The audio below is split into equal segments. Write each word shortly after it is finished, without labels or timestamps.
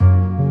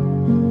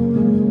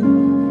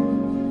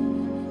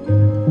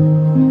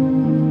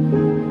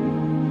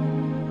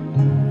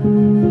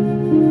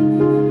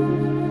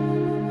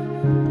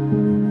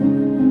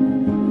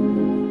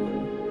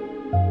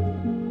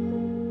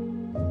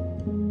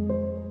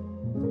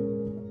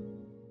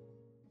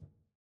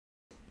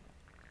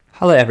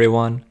Hello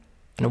everyone,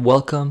 and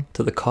welcome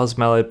to the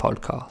Cosmello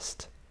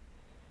podcast.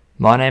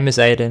 My name is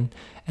Aidan,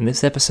 and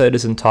this episode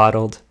is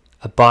entitled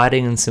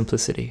Abiding in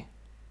Simplicity.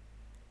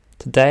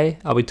 Today,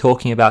 I'll be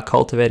talking about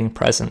cultivating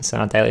presence in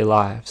our daily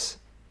lives,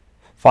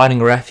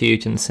 finding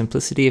refuge in the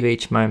simplicity of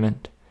each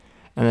moment,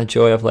 and the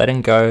joy of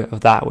letting go of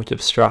that which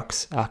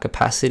obstructs our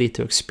capacity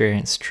to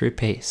experience true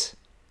peace.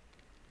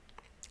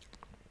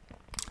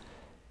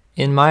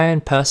 In my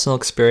own personal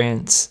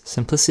experience,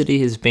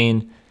 simplicity has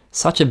been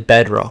such a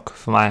bedrock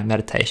for my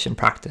meditation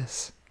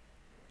practice.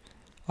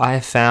 I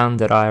have found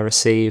that I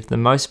receive the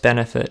most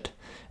benefit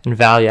and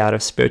value out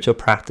of spiritual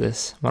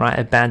practice when I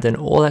abandon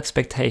all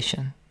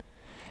expectation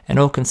and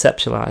all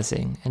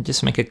conceptualizing and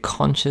just make a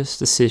conscious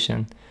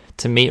decision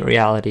to meet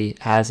reality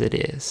as it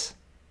is.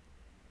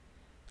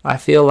 I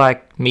feel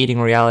like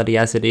meeting reality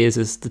as it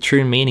is the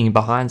true meaning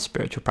behind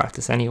spiritual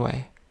practice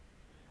anyway.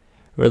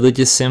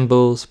 Religious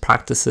symbols,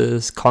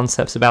 practices,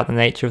 concepts about the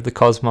nature of the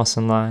cosmos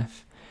and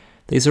life,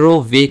 these are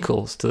all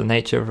vehicles to the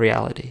nature of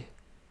reality.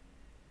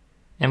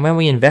 And when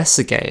we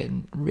investigate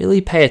and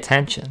really pay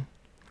attention,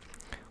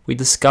 we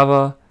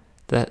discover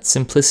that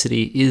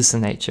simplicity is the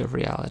nature of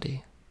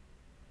reality.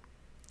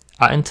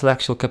 Our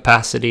intellectual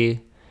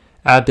capacity,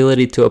 our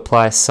ability to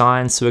apply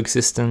science to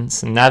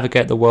existence and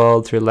navigate the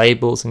world through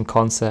labels and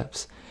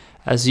concepts,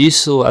 as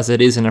useful as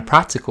it is in a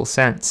practical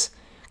sense,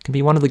 can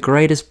be one of the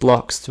greatest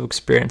blocks to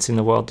experiencing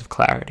the world of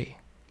clarity.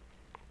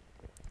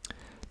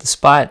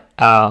 Despite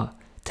our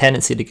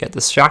tendency to get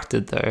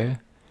distracted though,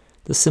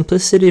 the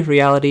simplicity of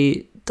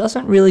reality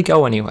doesn't really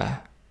go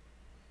anywhere.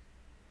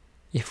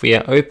 If we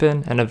are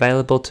open and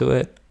available to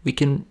it, we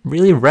can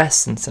really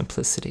rest in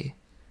simplicity.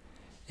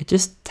 It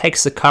just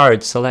takes the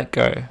courage to let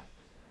go,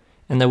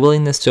 and the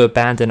willingness to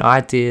abandon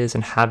ideas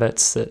and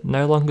habits that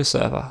no longer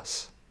serve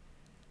us.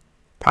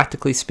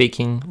 Practically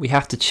speaking, we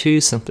have to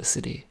choose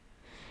simplicity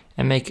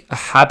and make a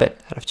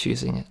habit out of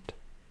choosing it.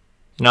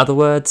 In other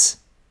words,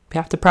 we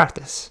have to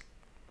practice.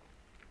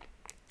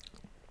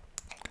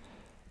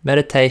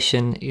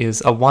 Meditation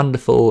is a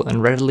wonderful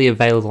and readily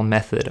available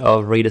method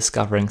of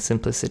rediscovering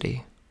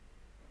simplicity.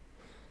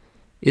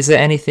 Is there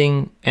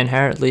anything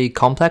inherently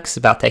complex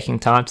about taking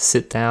time to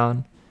sit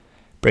down,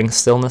 bring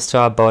stillness to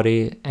our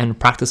body, and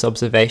practice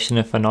observation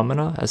of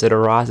phenomena as it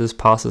arises,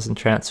 passes, and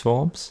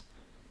transforms?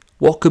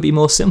 What could be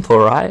more simple,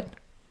 right?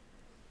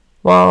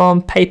 While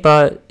on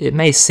paper it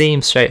may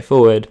seem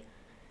straightforward,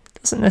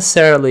 it doesn't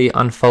necessarily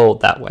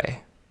unfold that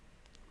way.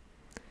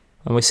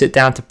 When we sit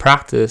down to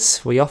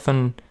practice, we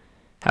often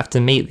have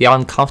to meet the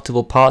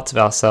uncomfortable parts of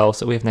ourselves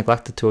that we have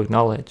neglected to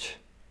acknowledge.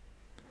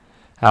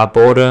 Our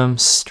boredom,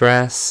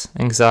 stress,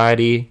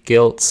 anxiety,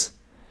 guilt,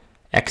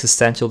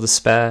 existential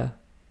despair,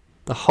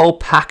 the whole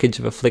package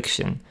of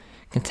affliction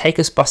can take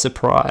us by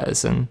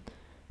surprise and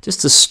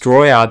just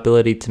destroy our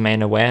ability to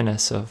maintain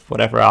awareness of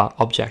whatever our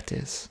object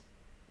is.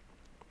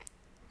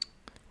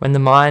 When the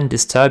mind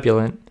is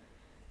turbulent,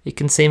 it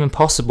can seem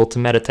impossible to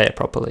meditate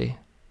properly,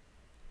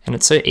 and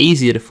it's so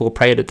easy to fall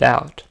prey to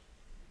doubt.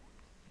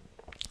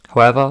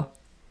 However,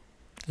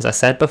 as I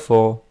said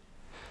before,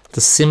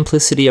 the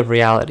simplicity of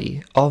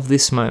reality of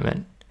this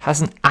moment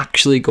hasn't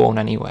actually gone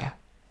anywhere.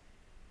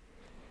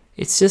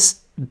 It's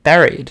just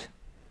buried,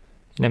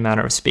 in a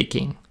manner of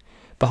speaking,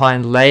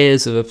 behind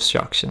layers of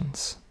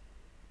obstructions.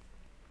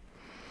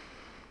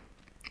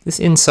 This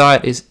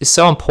insight is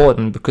so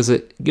important because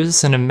it gives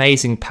us an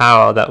amazing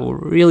power that will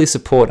really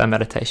support our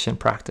meditation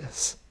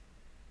practice.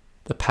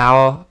 The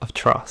power of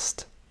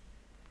trust.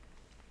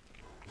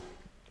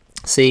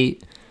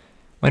 See,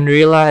 when we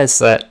realize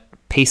that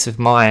peace of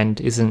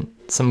mind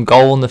isn't some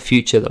goal in the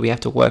future that we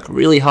have to work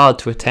really hard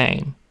to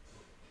attain,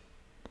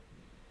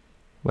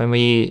 when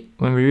we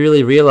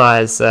really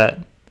realize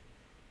that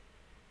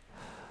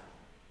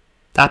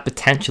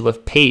potential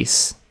of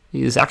peace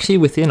is actually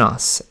within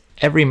us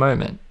every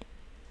moment,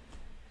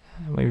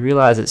 and we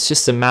realize it's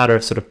just a matter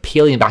of sort of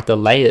peeling back the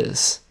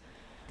layers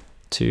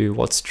to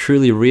what's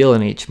truly real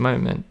in each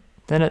moment,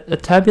 then a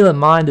turbulent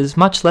mind is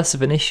much less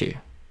of an issue.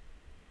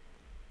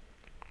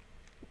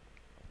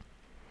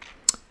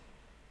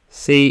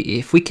 See,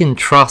 if we can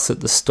trust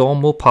that the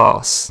storm will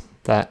pass,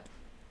 that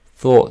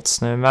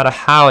thoughts, no matter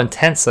how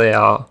intense they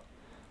are,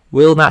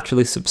 will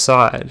naturally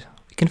subside,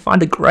 we can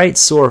find a great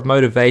source of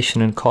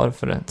motivation and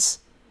confidence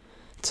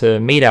to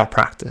meet our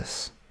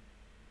practice.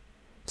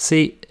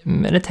 See,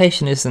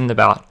 meditation isn't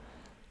about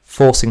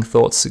forcing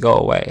thoughts to go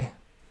away.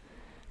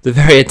 The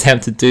very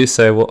attempt to do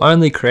so will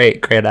only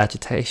create great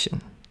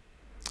agitation.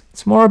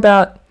 It's more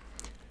about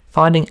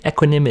finding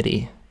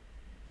equanimity,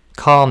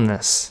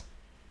 calmness,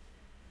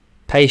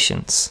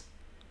 patience,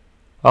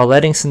 while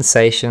letting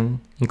sensation,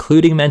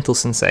 including mental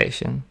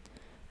sensation,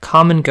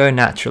 come and go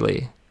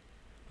naturally,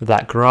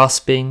 without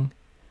grasping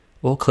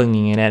or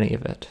clinging in any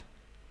of it.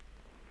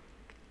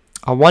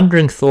 A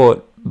wandering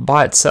thought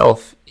by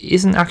itself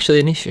isn't actually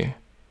an issue.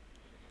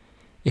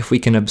 If we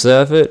can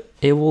observe it,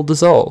 it will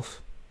dissolve.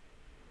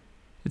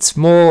 It's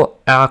more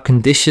our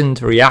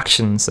conditioned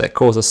reactions that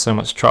cause us so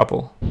much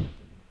trouble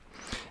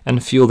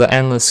and fuel the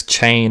endless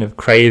chain of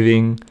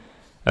craving,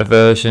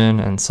 aversion,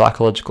 and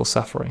psychological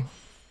suffering.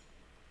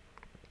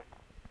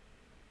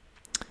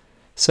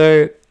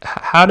 So,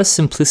 how does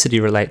simplicity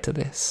relate to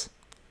this?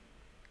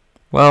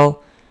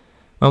 Well,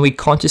 when we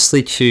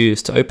consciously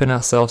choose to open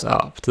ourselves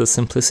up to the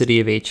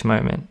simplicity of each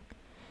moment,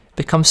 it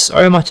becomes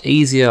so much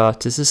easier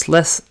to just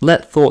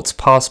let thoughts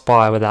pass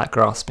by without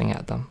grasping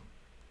at them.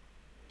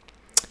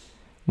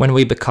 When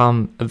we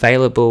become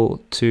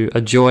available to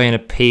a joy and a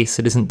peace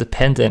that isn't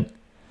dependent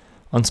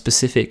on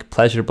specific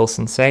pleasurable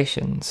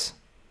sensations,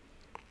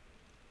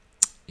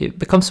 it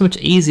becomes so much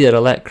easier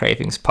to let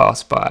cravings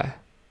pass by,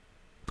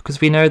 because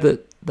we know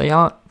that they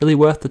aren't really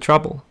worth the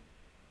trouble.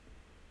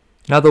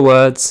 In other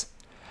words,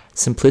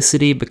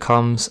 simplicity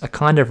becomes a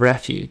kind of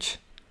refuge,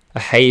 a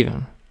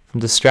haven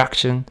from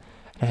distraction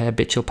and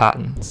habitual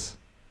patterns.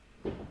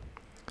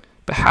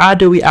 But how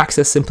do we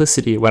access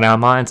simplicity when our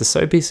minds are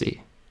so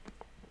busy?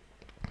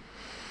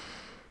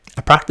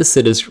 A practice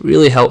that has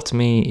really helped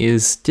me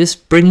is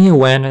just bringing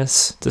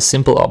awareness to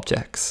simple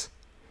objects.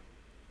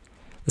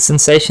 The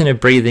sensation of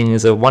breathing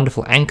is a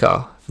wonderful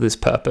anchor for this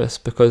purpose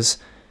because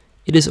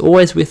it is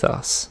always with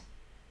us,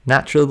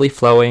 naturally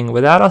flowing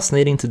without us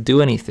needing to do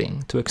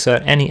anything to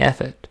exert any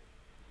effort.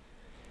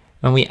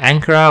 When we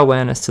anchor our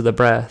awareness to the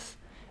breath,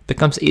 it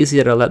becomes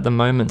easier to let the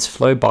moments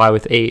flow by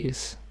with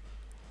ease.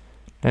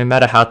 No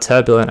matter how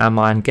turbulent our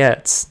mind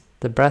gets,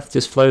 the breath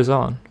just flows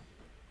on.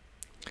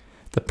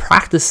 The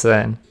practice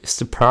then is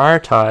to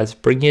prioritize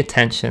bringing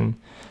attention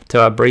to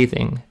our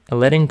breathing and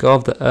letting go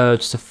of the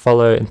urge to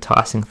follow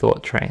enticing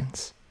thought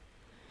trains.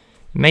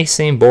 It may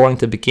seem boring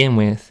to begin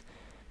with,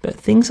 but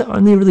things are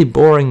only really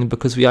boring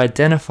because we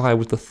identify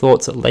with the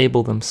thoughts that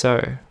label them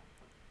so.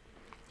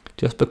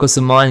 Just because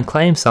the mind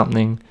claims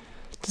something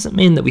doesn't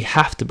mean that we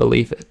have to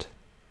believe it.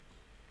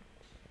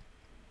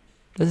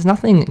 There's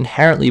nothing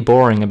inherently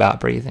boring about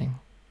breathing.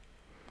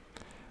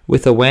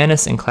 With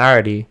awareness and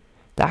clarity,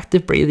 the act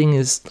of breathing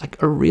is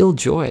like a real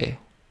joy.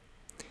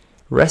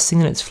 Resting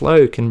in its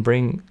flow can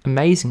bring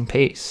amazing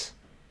peace.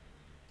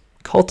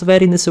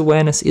 Cultivating this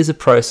awareness is a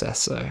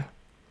process, though,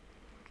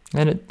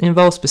 and it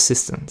involves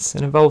persistence,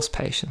 it involves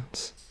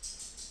patience.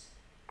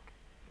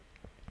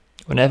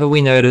 Whenever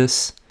we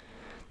notice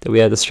that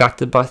we are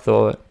distracted by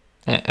thought,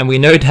 and we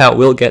no doubt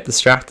will get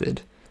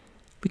distracted,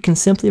 we can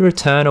simply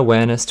return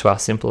awareness to our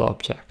simple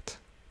object.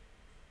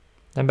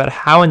 No matter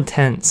how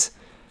intense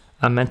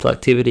our mental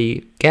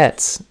activity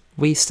gets,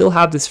 we still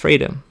have this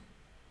freedom.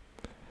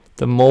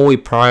 The more we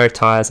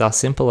prioritize our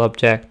simple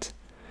object,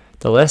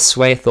 the less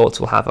sway thoughts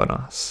will have on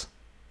us.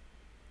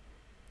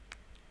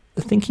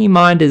 The thinking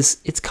mind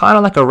it's kind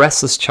of like a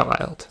restless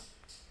child.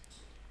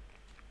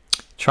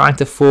 Trying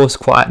to force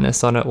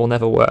quietness on it will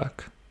never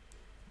work.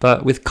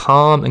 But with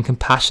calm and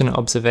compassionate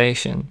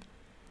observation,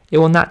 it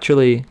will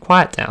naturally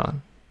quiet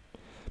down,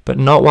 but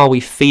not while we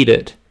feed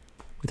it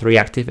with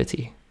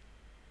reactivity.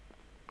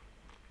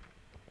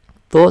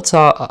 Thoughts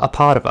are a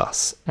part of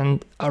us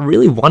and a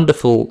really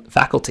wonderful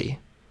faculty.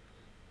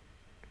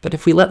 But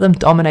if we let them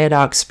dominate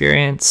our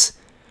experience,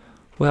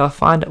 we'll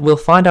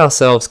find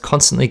ourselves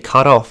constantly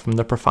cut off from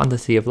the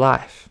profundity of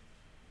life.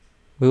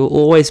 We will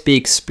always be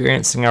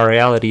experiencing our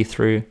reality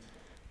through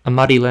a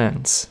muddy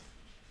lens.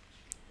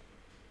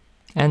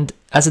 And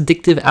as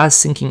addictive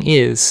as thinking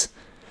is,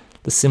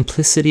 the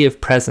simplicity of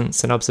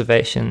presence and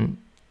observation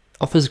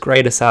offers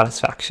greater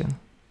satisfaction.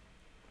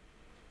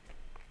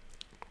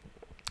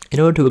 In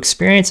order to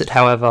experience it,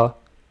 however,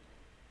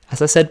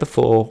 as I said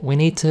before, we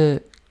need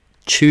to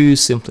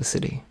choose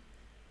simplicity.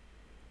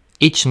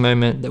 Each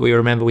moment that we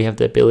remember we have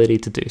the ability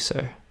to do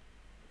so.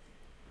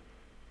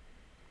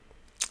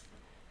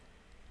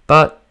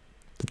 But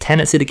the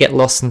tendency to get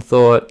lost in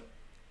thought,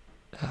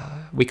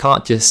 we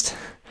can't just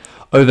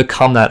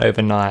overcome that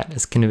overnight,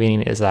 as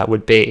convenient as that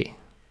would be.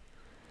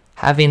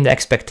 Having the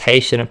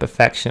expectation of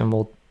perfection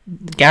will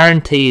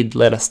guaranteed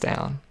let us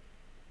down.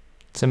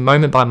 It's a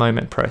moment by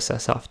moment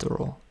process after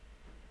all.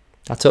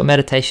 That's what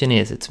meditation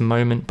is, it's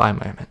moment by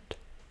moment.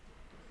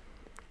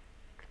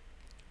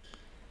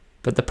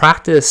 But the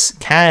practice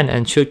can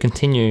and should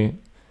continue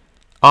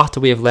after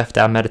we have left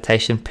our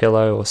meditation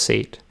pillow or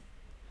seat.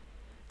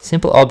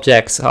 Simple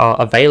objects are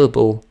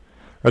available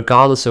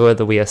regardless of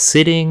whether we are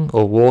sitting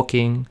or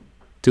walking,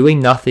 doing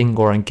nothing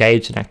or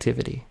engaged in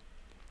activity.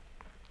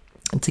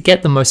 And to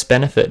get the most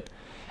benefit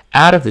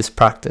out of this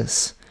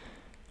practice,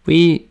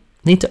 we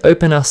need to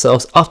open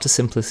ourselves up to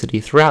simplicity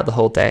throughout the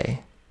whole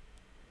day.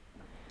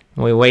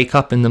 When we wake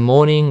up in the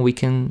morning, we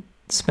can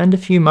spend a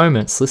few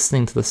moments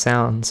listening to the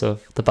sounds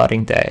of the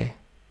budding day.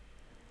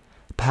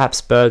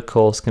 Perhaps bird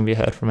calls can be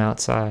heard from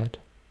outside.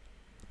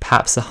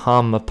 Perhaps the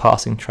hum of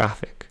passing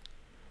traffic.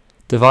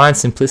 Divine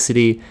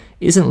simplicity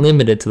isn't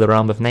limited to the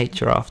realm of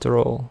nature after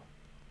all.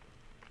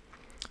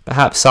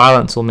 Perhaps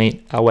silence will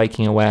meet our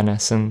waking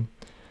awareness, and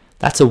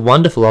that's a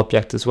wonderful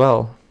object as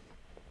well.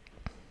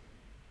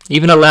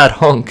 Even a loud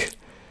honk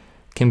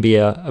can be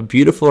a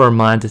beautiful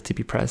reminder to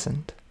be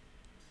present.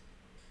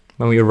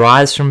 When we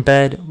rise from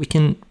bed, we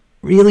can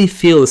really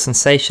feel the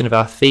sensation of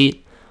our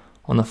feet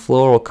on the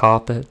floor or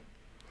carpet,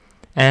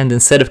 and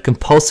instead of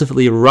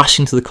compulsively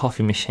rushing to the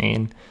coffee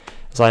machine,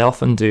 as I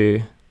often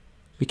do,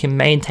 we can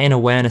maintain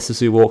awareness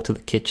as we walk to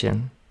the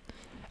kitchen,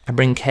 and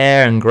bring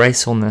care and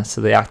gracefulness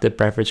to the act of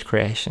beverage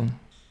creation.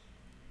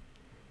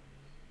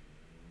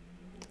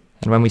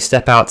 And when we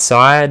step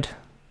outside,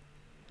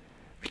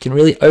 we can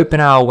really open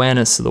our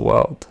awareness to the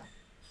world.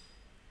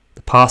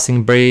 The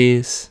passing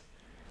breeze,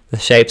 the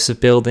shapes of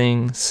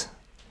buildings,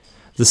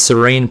 the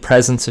serene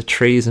presence of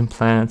trees and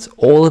plants,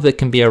 all of it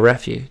can be a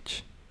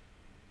refuge.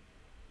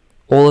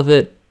 All of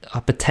it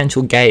are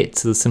potential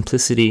gates to the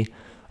simplicity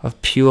of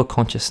pure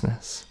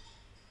consciousness.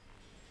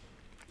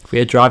 If we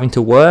are driving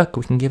to work,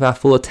 we can give our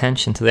full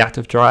attention to the act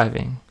of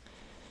driving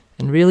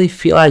and really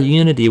feel our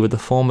unity with the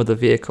form of the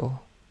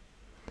vehicle.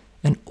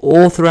 And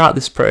all throughout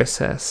this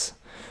process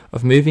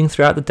of moving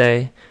throughout the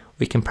day,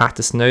 we can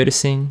practice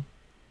noticing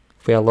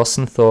if we are lost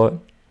in thought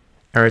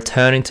and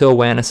returning to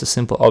awareness of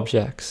simple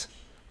objects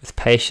with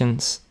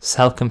patience,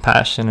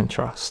 self-compassion, and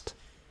trust.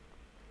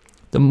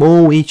 The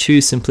more we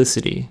choose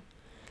simplicity,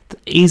 the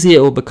easier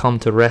it will become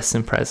to rest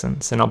in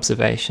presence and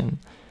observation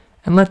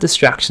and let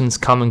distractions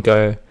come and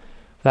go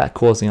without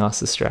causing us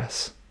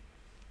distress.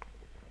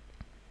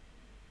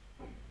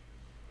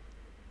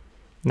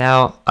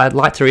 Now, I'd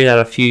like to read out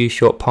a few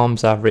short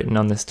poems I've written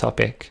on this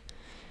topic,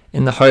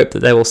 in the hope that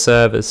they will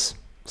serve as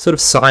sort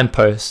of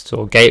signposts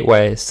or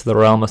gateways to the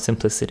realm of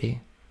simplicity.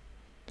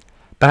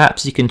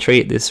 Perhaps you can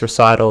treat this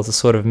recital as a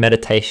sort of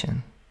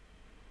meditation.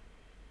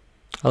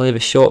 I'll leave a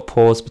short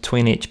pause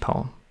between each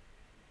poem.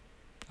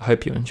 I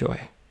hope you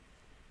enjoy.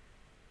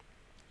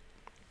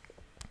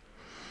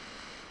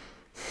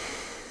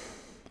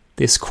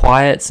 This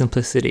quiet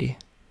simplicity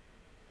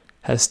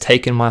has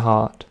taken my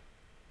heart.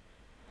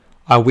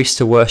 I wish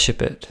to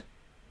worship it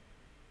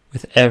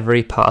with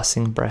every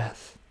passing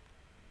breath.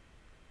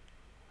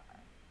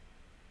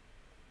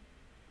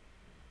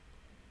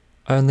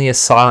 Only a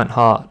silent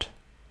heart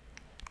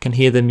can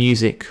hear the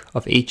music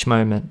of each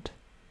moment,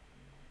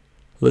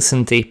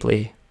 listen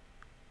deeply,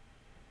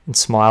 and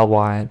smile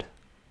wide.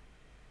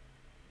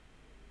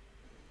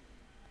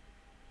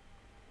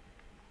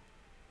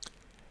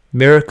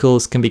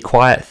 Miracles can be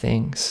quiet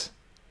things,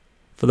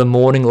 for the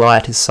morning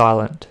light is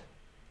silent.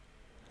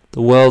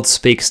 The world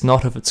speaks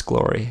not of its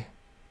glory,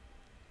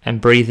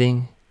 and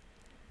breathing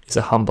is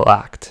a humble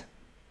act.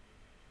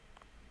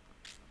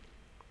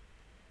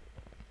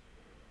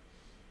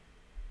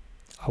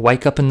 I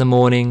wake up in the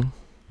morning,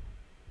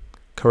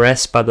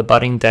 caressed by the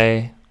budding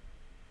day.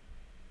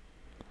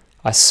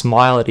 I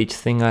smile at each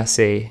thing I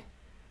see,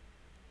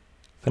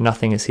 for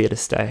nothing is here to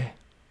stay.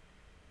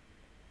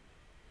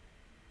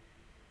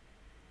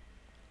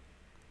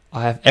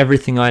 I have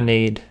everything I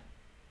need,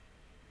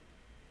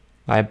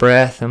 my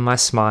breath and my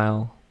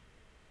smile,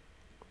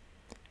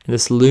 and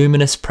this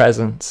luminous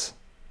presence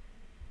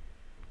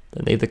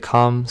that neither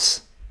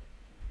comes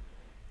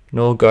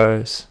nor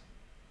goes.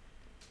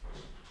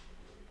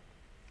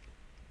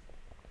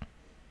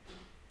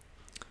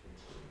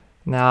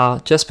 Now,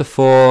 just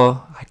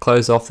before I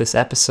close off this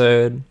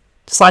episode,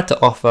 I'd just like to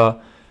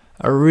offer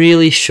a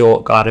really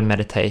short guided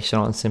meditation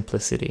on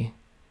simplicity.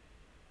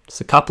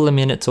 Just a couple of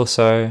minutes or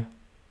so.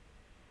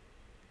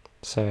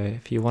 So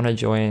if you want to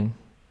join,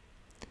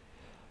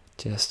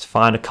 just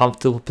find a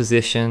comfortable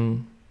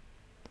position,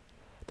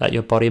 let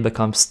your body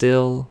become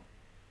still,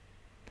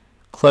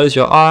 close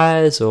your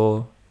eyes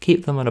or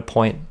keep them at a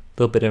point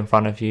a little bit in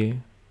front of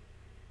you.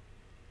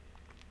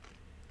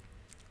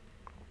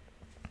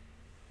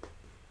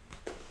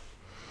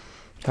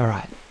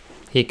 Alright,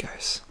 here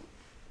goes.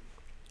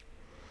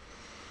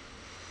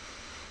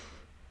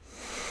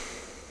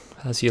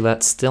 As you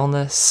let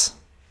stillness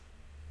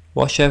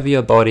wash over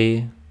your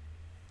body,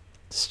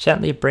 just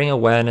gently bring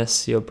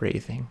awareness to your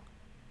breathing.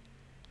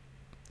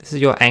 This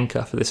is your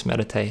anchor for this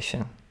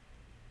meditation.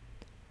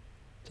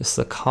 Just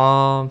the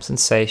calm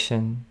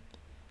sensation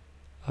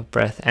of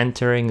breath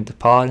entering and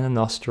departing the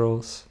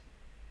nostrils.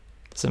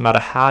 Doesn't matter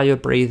how you're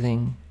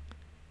breathing,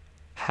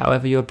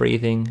 however you're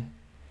breathing,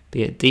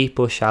 be it deep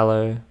or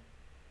shallow,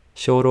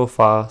 short or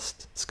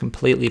fast, it's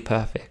completely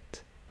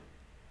perfect.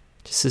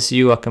 Just as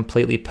you are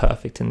completely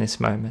perfect in this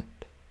moment.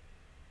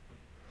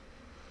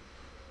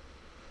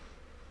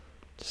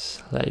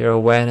 Just let your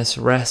awareness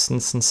rest in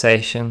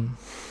sensation.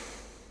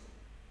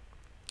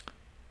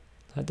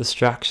 Let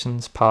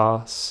distractions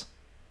pass.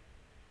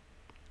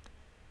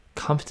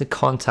 Come into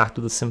contact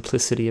with the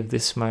simplicity of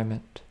this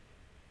moment.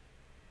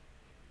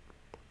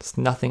 There's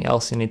nothing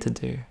else you need to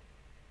do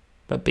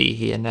but be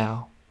here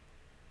now.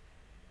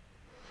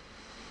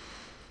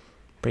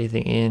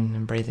 Breathing in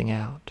and breathing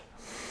out.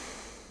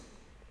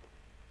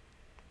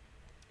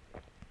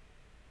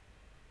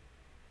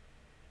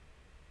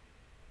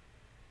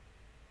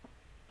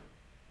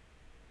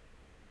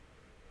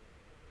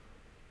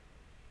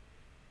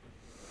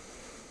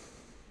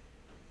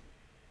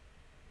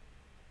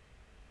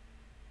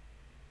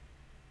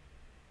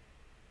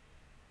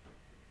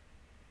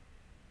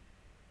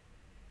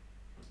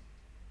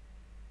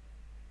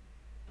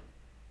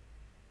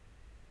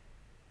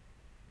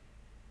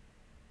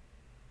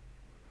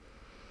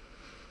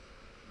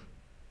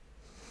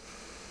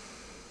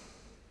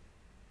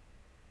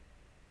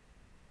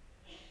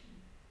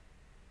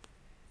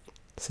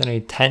 So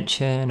any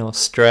tension or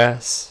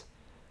stress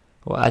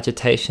or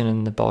agitation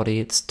in the body,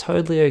 it's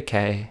totally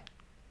okay.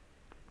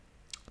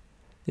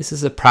 This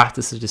is a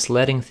practice of just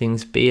letting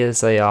things be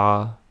as they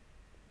are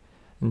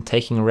and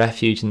taking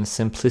refuge in the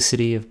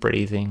simplicity of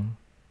breathing,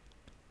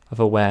 of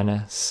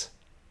awareness.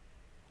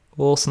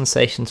 All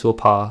sensations will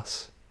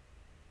pass.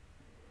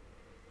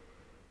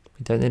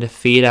 We don't need to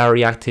feed our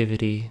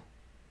reactivity.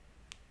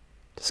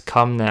 Just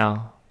come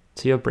now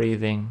to your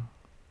breathing,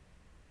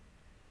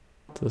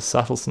 to the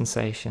subtle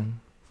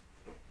sensation,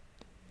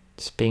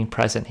 just being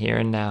present here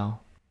and now.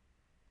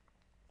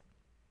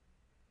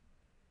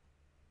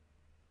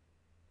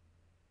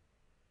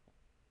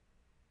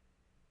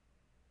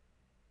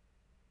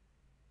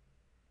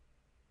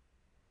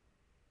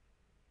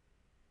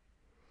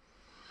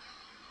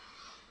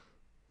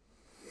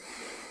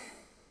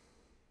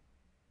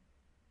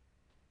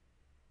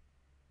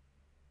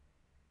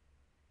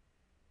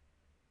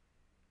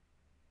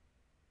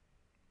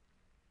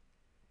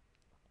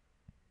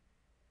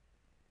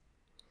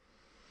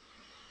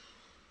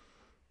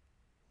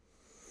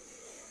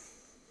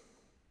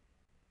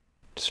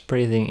 Just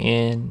breathing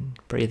in,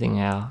 breathing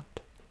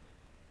out,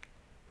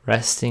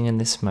 resting in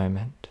this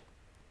moment,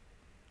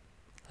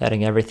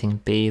 letting everything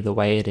be the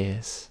way it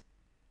is.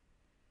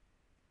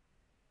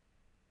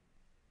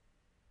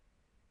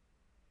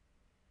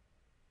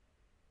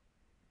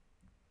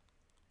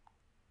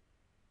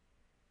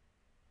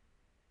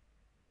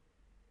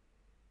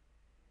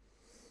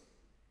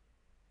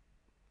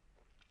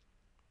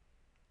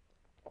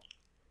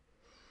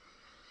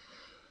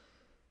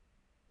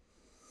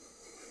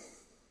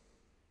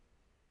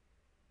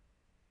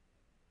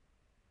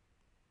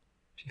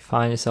 If you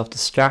find yourself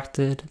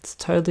distracted, it's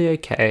totally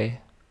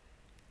okay.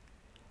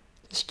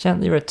 Just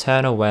gently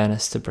return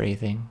awareness to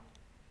breathing.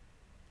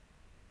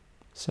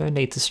 So no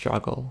need to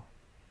struggle.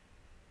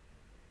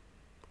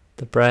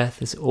 The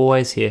breath is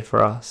always here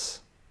for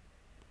us,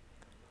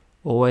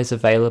 always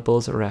available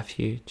as a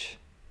refuge.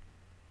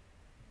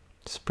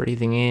 Just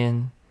breathing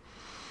in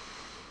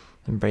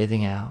and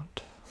breathing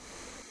out.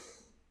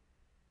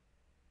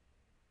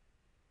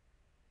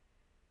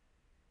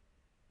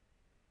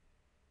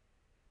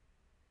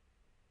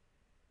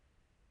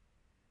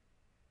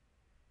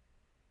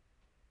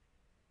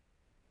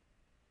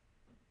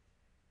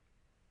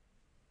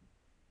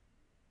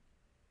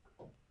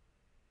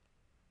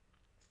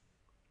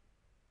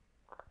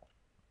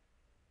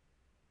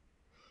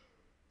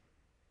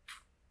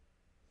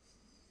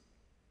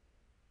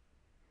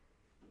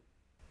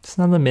 Just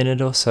another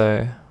minute or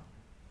so.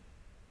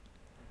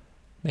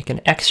 Make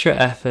an extra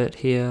effort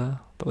here,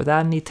 but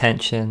without any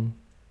tension,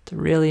 to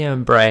really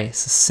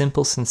embrace the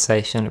simple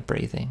sensation of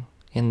breathing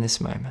in this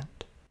moment.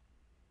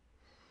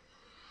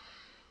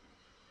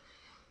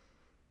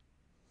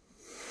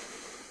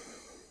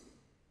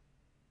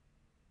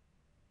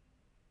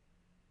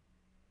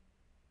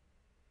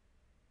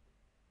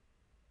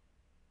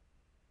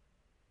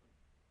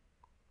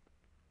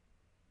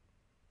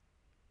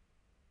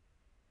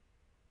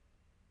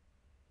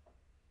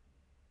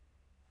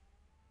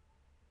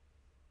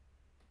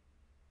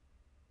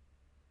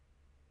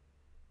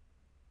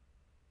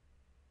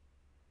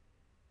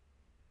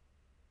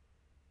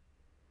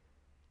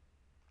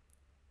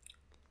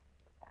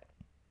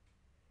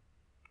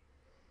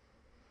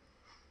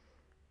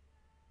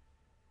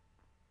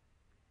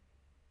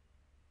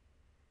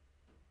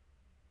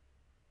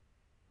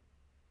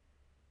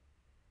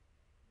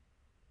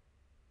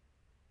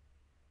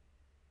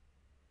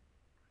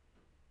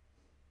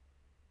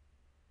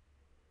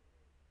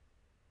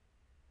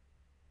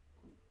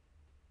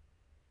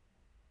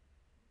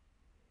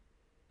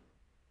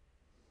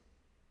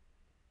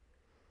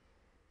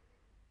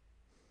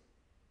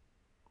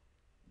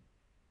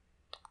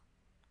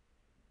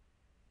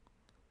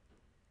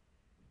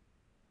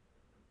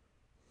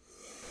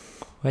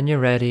 When you're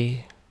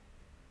ready,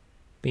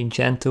 being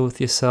gentle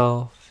with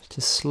yourself,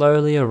 just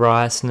slowly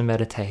arise from the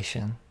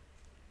meditation.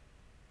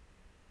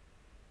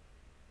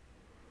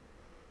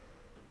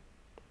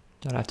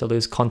 Don't have to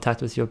lose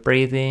contact with your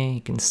breathing.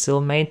 You can still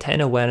maintain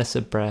awareness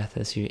of breath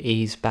as you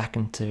ease back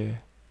into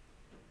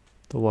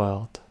the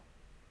world.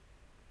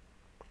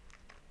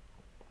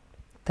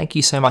 Thank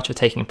you so much for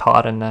taking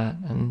part in that,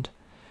 and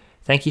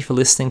thank you for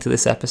listening to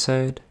this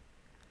episode.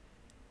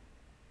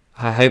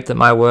 I hope that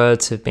my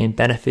words have been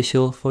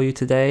beneficial for you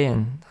today,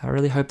 and I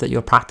really hope that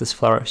your practice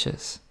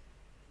flourishes.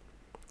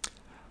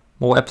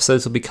 More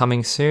episodes will be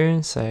coming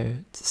soon, so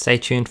stay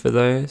tuned for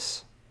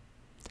those.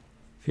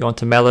 If you want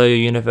to mellow your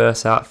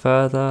universe out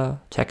further,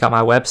 check out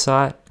my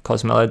website,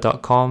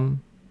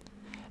 cosmellow.com,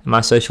 and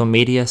my social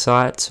media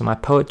sites for my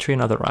poetry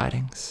and other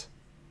writings.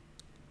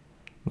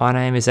 My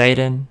name is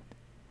Aidan.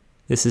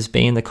 This has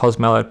been the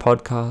Cosmellow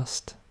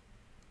Podcast.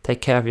 Take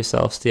care of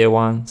yourselves, dear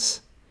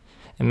ones,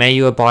 and may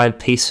you abide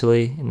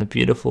peacefully in the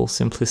beautiful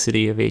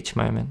simplicity of each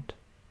moment.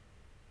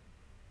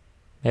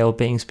 May all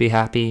beings be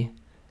happy.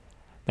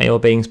 May all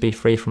beings be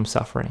free from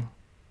suffering.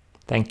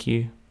 Thank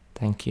you,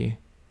 thank you,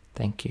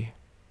 thank you.